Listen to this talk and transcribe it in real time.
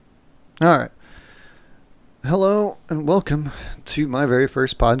All right. Hello and welcome to my very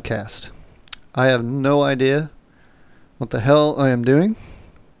first podcast. I have no idea what the hell I am doing,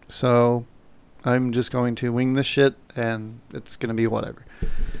 so I'm just going to wing this shit and it's going to be whatever.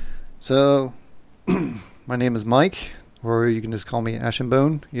 So, my name is Mike, or you can just call me Ash and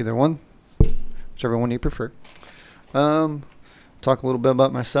Bone, either one, whichever one you prefer. Talk a little bit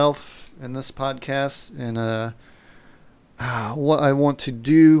about myself in this podcast and what I want to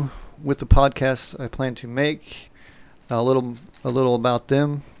do with the podcast I plan to make, a little about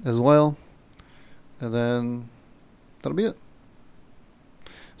them as well, and then that'll be it.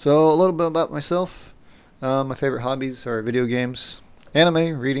 So a little bit about myself. My favorite hobbies are video games,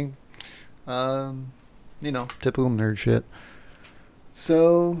 anime, reading, typical nerd shit.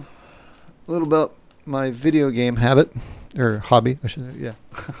 So a little about my video game habit, or hobby, I should say, yeah.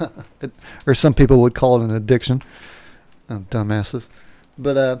 Or some people would call it an addiction. Dumbasses.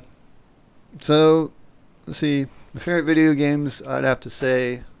 But, so, let's see, my favorite video games, I'd have to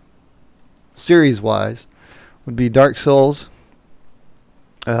say, series-wise, would be Dark Souls,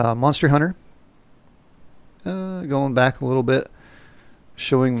 Monster Hunter, going back a little bit,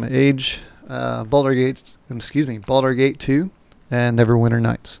 showing my age, Baldur's Gate 2, and Neverwinter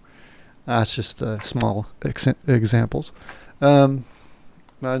Nights. That's just small examples. I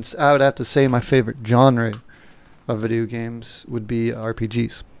would have to say my favorite genre of video games would be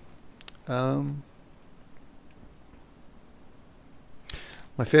RPGs.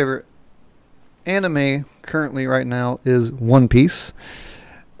 My favorite anime currently right now is One Piece.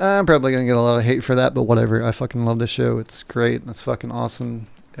 I'm probably going to get a lot of hate for that, but whatever. I fucking love this show. It's great. It's fucking awesome.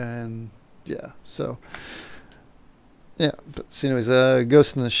 And yeah, so yeah. But so anyways,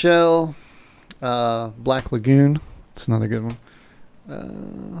 Ghost in the Shell, Black Lagoon. It's another good one.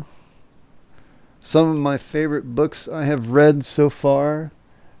 Some of my favorite books I have read so far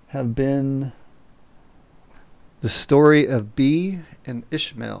have been The Story of Bee and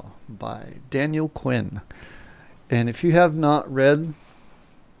Ishmael by Daniel Quinn. And if you have not read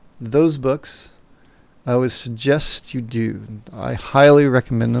those books, I would suggest you do. I highly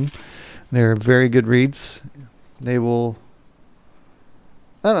recommend them. They're very good reads. They will...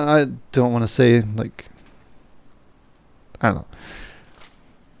 I don't want to say, like... I don't know.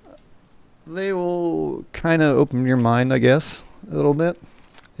 They will kind of open your mind, I guess, a little bit,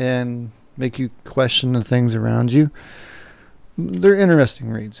 and make you question the things around you. They're interesting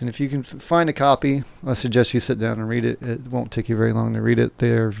reads, and if you can find a copy, I suggest you sit down and read it. It won't take you very long to read it.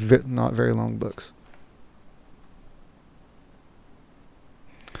 They're not very long books.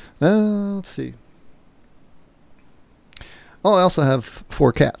 Let's see. Oh, I also have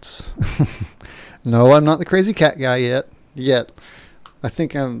 4 cats. No, I'm not the crazy cat guy yet. I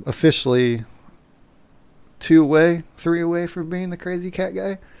think I'm officially 3 away from being the crazy cat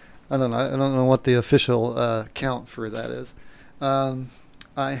guy. I don't know. I don't know what the official count for that is.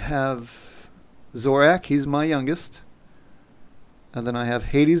 I have Zorak. He's my youngest. And then I have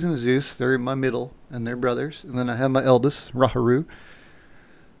Hades and Zeus. They're in my middle, and they're brothers. And then I have my eldest, Raharu.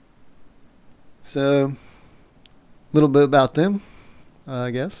 So, a little bit about them, I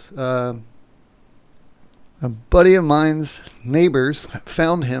guess. A buddy of mine's neighbors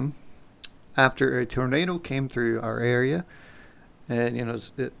found him after a tornado came through our area, and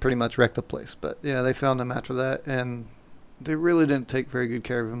it pretty much wrecked the place. But yeah, they found him after that, and they really didn't take very good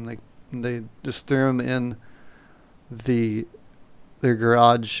care of him. They just threw him in their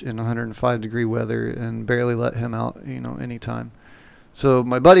garage in 105-degree weather and barely let him out, any time. So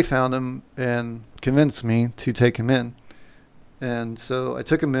my buddy found him and convinced me to take him in, and so I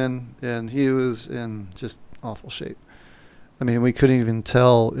took him in, and he was in just awful shape. I mean, we couldn't even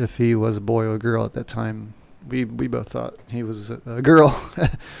tell if he was a boy or a girl at that time. We both thought he was a girl.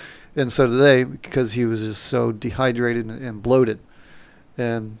 And so today, because he was just so dehydrated and bloated.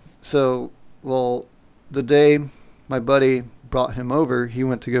 And so, the day my buddy brought him over, he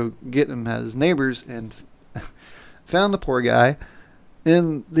went to go get him at his neighbor's and found the poor guy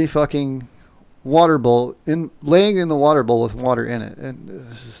in the fucking water bowl, laying in the water bowl with water in it. And it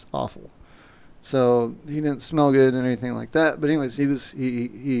was just awful. So he didn't smell good and anything like that. But anyways, he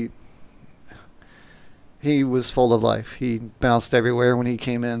was full of life. He bounced everywhere when he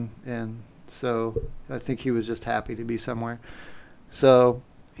came in, and so I think he was just happy to be somewhere. So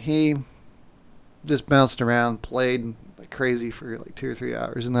he just bounced around, played like crazy for like 2 or 3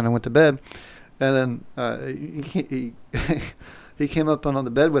 hours, and then I went to bed. And then he came up on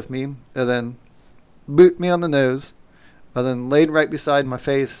the bed with me, and then booped me on the nose. And then laid right beside my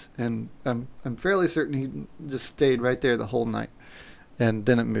face, and I'm fairly certain he just stayed right there the whole night and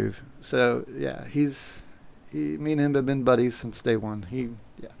didn't move. So yeah, me and him have been buddies since day one.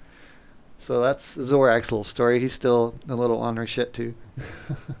 So that's Zorak's little story. He's still a little on her shit too.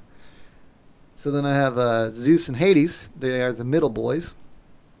 So then I have Zeus and Hades. They are the middle boys.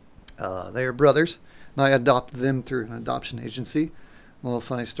 They are brothers, and I adopted them through an adoption agency. A little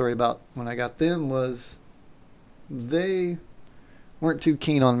funny story about when I got them was they weren't too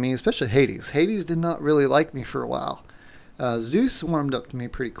keen on me, especially Hades. Hades did not really like me for a while. Zeus warmed up to me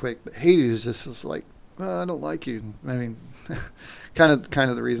pretty quick, but Hades just was like, I don't like you. I mean, kind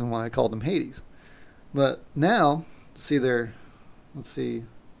of the reason why I called him Hades. But now,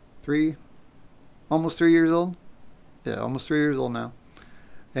 almost 3 years old. Yeah, almost 3 years old now.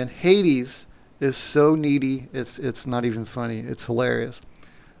 And Hades is so needy, it's not even funny. It's hilarious.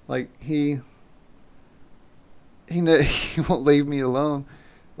 Like he won't leave me alone.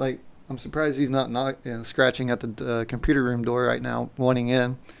 Like I'm surprised he's not scratching at the computer room door right now, wanting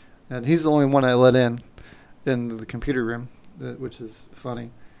in. And he's the only one I let in the computer room, which is funny.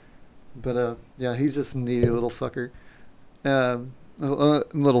 But yeah, he's just a needy little fucker.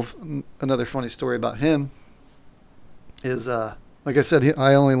 Another funny story about him is like I said,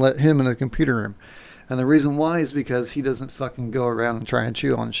 I only let him in the computer room, and the reason why is because he doesn't fucking go around and try and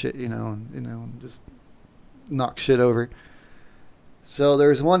chew on shit, and just knock shit over. So there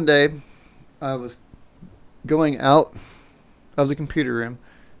was one day I was going out of the computer room,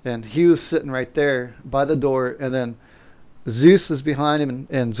 and he was sitting right there by the door, and then Zeus was behind him,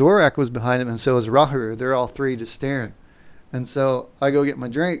 and Zorak was behind him, and so was Raharu. They're all three just staring. And so I go get my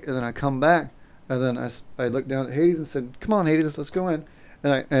drink, and then I come back, and then I looked down at Hades and said, "Come on, Hades, let's go in."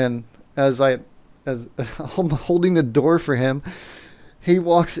 And as I'm holding the door for him, he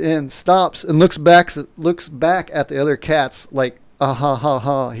walks in, stops, and looks back at the other cats like, ah ha ha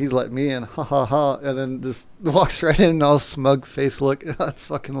ha. He's let me in, ha ha ha, and then just walks right in, all smug face look. That's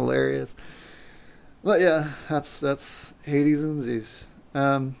fucking hilarious. But yeah, that's Hades and Zeus.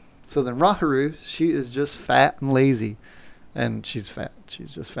 So then Raharu, she is just fat and lazy. And she's fat.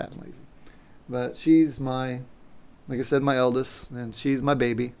 She's just fat and lazy. But she's like I said, my eldest, and she's my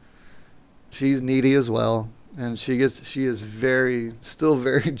baby. She's needy as well, and she is still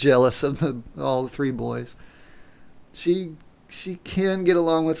very jealous of all the three boys. She can get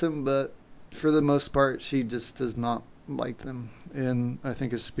along with them, but for the most part, she just does not like them, and I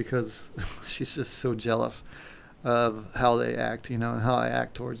think it's because she's just so jealous of how they act, and how I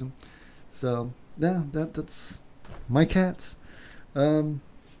act towards them. So yeah, that's my cats.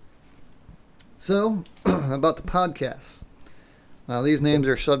 So about the podcast. Now these names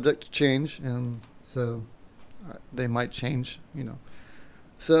are subject to change, and so they might change,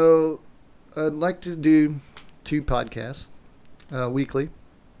 So I'd like to do 2 podcasts weekly.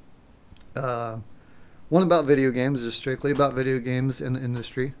 One about video games, just strictly about video games in the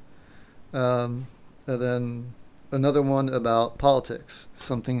industry. And then another one about politics,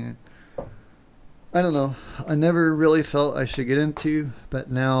 something I don't know. I never really felt I should get into,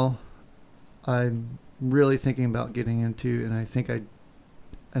 but now I'm really thinking about getting into, and I think I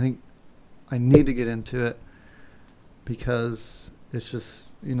need to get into it because it's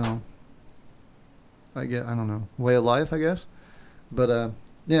just, I don't know, way of life, I guess. But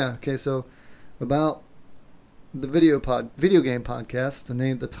yeah, okay, so about the video game podcast,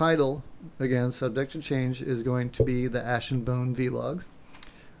 the title, again, subject to change, is going to be the Ash and Bone Vlogs.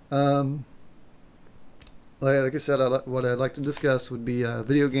 Like I said, what I'd like to discuss would be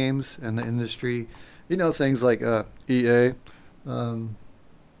video games and the industry. Things like EA,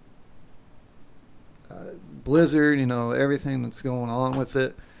 Blizzard, everything that's going on with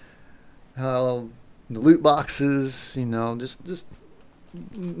it. How the loot boxes, just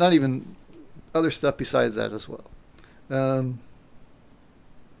not even other stuff besides that as well. And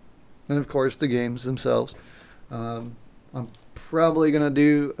of course, the games themselves. I'm probably going to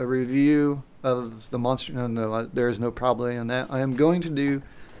do a review of the Monster... No, there is no probably on that. I am going to do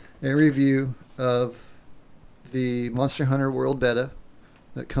a review of the Monster Hunter World Beta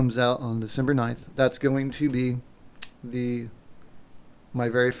that comes out on December 9th. That's going to be my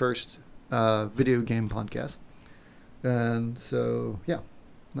very first video game podcast. And so, yeah,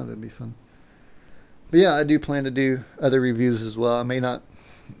 that'd be fun. But yeah, I do plan to do other reviews as well. I may not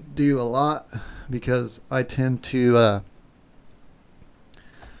do a lot because I tend to...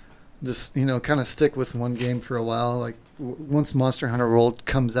 just kind of stick with one game for a while. Like once Monster Hunter World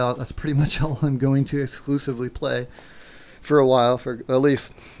comes out, that's pretty much all I'm going to exclusively play for a while, for at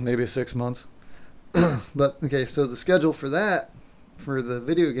least maybe 6 months. But okay, so the schedule for the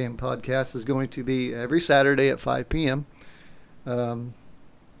video game podcast is going to be every Saturday at 5 p.m.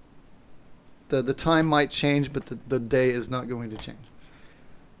 The time might change, but the day is not going to change.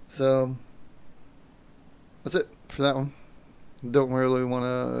 So that's it for that one. don't really want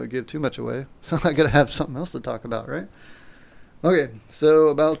to give too much away, so I gotta have something else to talk about, right? Okay, so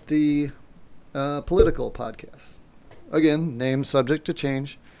about the political podcast. Again, name subject to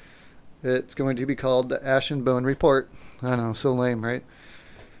change. It's going to be called the Ash and Bone Report. I know, so lame, right?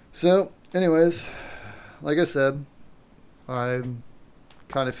 So, anyways, like I said, I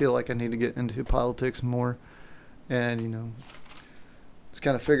kind of feel like I need to get into politics more and, just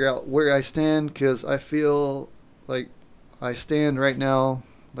kind of figure out where I stand, because I feel like I stand right now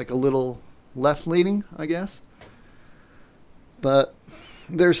like a little left-leaning, I guess. But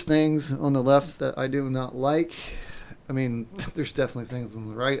there's things on the left that I do not like. I mean, there's definitely things on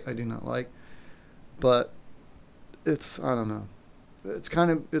the right I do not like. But I don't know. It's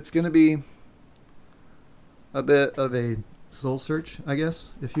going to be a bit of a soul search, I guess,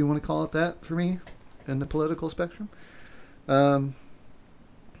 if you want to call it that, for me in the political spectrum. But,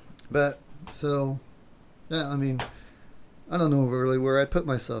 so, yeah, I mean, I don't know really where I'd put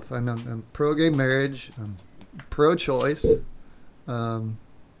myself. I'm pro-gay marriage. I'm pro-choice. I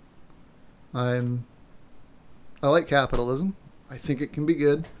like capitalism. I think it can be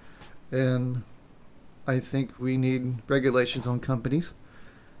good. And I think we need regulations on companies.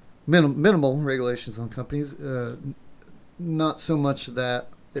 Minimal regulations on companies. Not so much that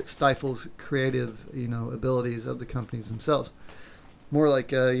it stifles creative, abilities of the companies themselves. More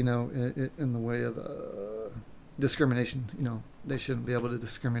like, in the way of discrimination. They shouldn't be able to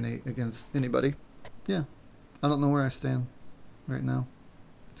discriminate against anybody. Yeah. I don't know where I stand right now.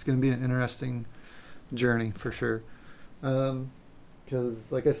 It's going to be an interesting journey for sure. Because,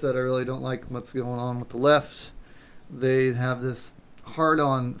 like I said, I really don't like what's going on with the left. They have this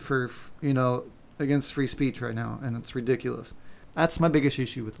hard-on for, against free speech right now, and it's ridiculous. That's my biggest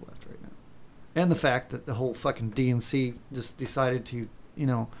issue with the left right now. And the fact that the whole fucking DNC just decided to,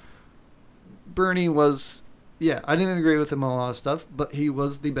 Bernie was, I didn't agree with him on a lot of stuff, but he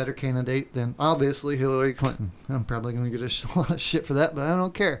was the better candidate than, obviously, Hillary Clinton. I'm probably going to get a lot of shit for that, but I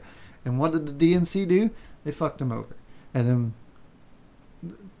don't care. And what did the DNC do? They fucked him over. And then,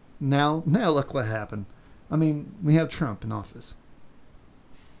 now look what happened. I mean, we have Trump in office.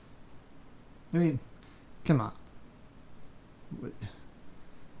 I mean, come on.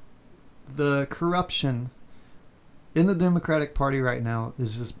 The corruption in the Democratic Party right now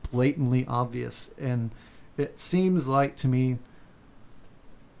is just blatantly obvious, and it seems like to me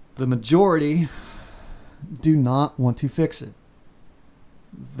the majority do not want to fix it.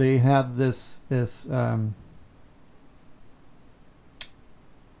 They have this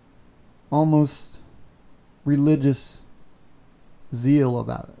almost religious zeal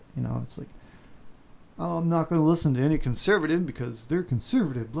about it. It's like, oh, I'm not going to listen to any conservative because they're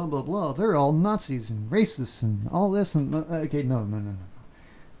conservative, blah, blah, blah. They're all Nazis and racists and all this. And okay, no.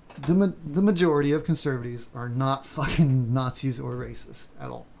 The majority of conservatives are not fucking Nazis or racist at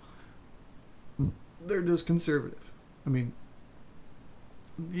all. They're just conservative. I mean,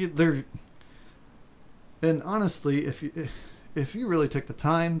 they're... And honestly, if you really took the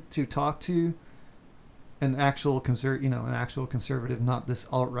time to talk to an actual conservative, not this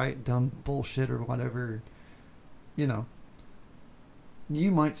alt-right dumb bullshit or whatever, you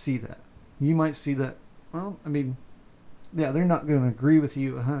might see that. You might see that, well, I mean, yeah, they're not going to agree with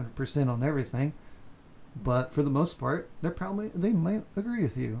you 100% on everything, but for the most part, they might agree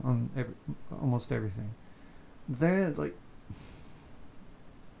with you on almost everything. They're like,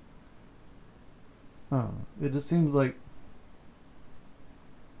 it just seems like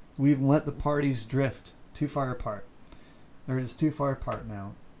we've let the parties drift too far apart. They're just too far apart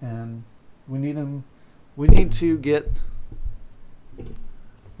now, and we need them. We need to get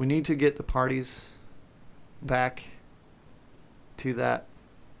the parties back to that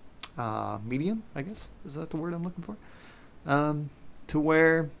medium, I guess. Is that the word I'm looking for? To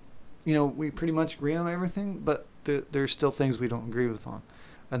where, we pretty much agree on everything, but there's still things we don't agree with on,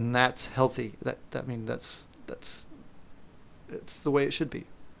 and that's healthy. That mean that's it's the way it should be.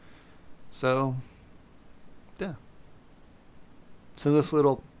 So, yeah. So this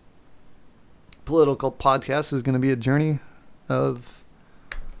little political podcast is going to be a journey of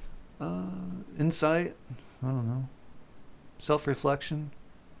insight, I don't know, self-reflection,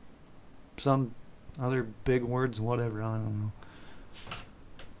 some other big words, whatever, I don't know.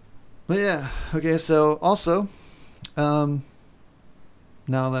 But yeah, okay, so also, now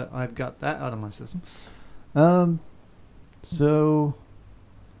that I've got that out of my system, so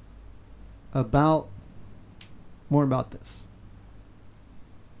more about this.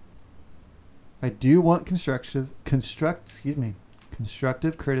 I do want constructive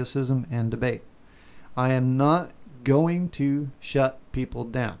criticism and debate. I am not going to shut people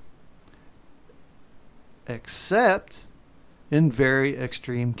down. Except in very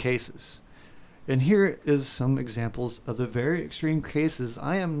extreme cases. And here is some examples of the very extreme cases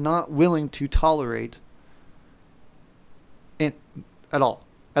I am not willing to tolerate at all.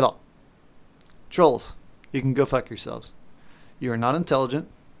 At all. Trolls, you can go fuck yourselves. You are not intelligent.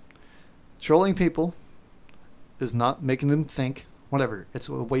 Trolling people is not making them think. Whatever. It's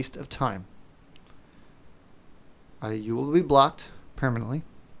a waste of time. You will be blocked permanently,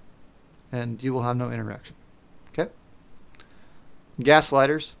 and you will have no interaction. Okay?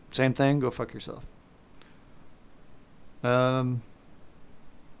 Gaslighters, same thing. Go fuck yourself.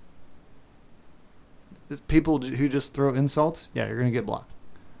 People who just throw insults, yeah, you're gonna get blocked.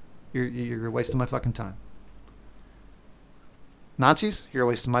 You're wasting my fucking time. Nazis, you're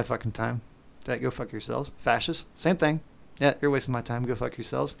wasting my fucking time. Yeah, go fuck yourselves. Fascists, same thing. Yeah, you're wasting my time. Go fuck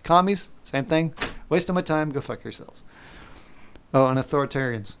yourselves. Commies, same thing. Wasting my time. Go fuck yourselves. Oh, and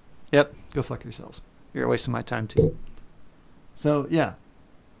authoritarians. Yep, go fuck yourselves. You're wasting my time too. So, yeah.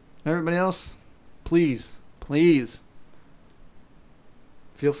 Everybody else, please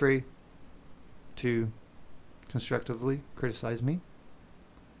feel free to constructively criticize me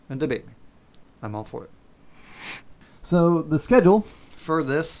and debate me. I'm all for it. So, the schedule for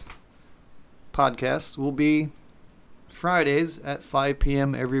this podcast will be Fridays at 5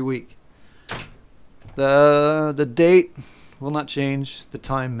 p.m. every week. The date will not change. The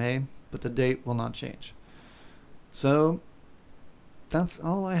time may, but the date will not change. So that's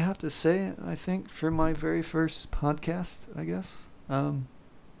all I have to say, I think, for my very first podcast, I guess. I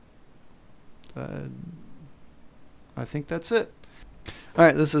think that's it. All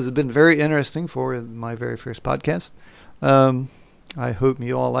right, this has been very interesting for my very first podcast. I hope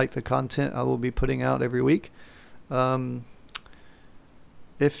you all like the content I will be putting out every week.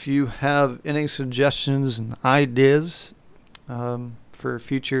 If you have any suggestions and ideas for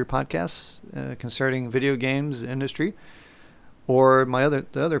future podcasts concerning video games industry, or the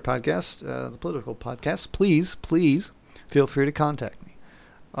other podcast, the political podcast, please feel free to contact me.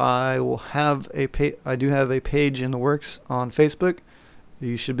 I will have I do have a page in the works on Facebook.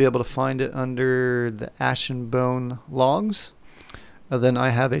 You should be able to find it under the Ash and Bone Logs. Then I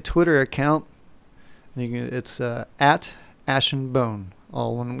have a Twitter account. It's at Ash and Bone,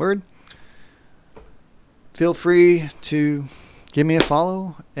 all one word. Feel free to give me a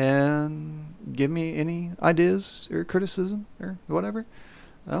follow and give me any ideas or criticism or whatever.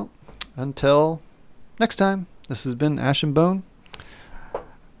 Well, until next time, this has been Ash and Bone.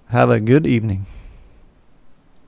 Have a good evening.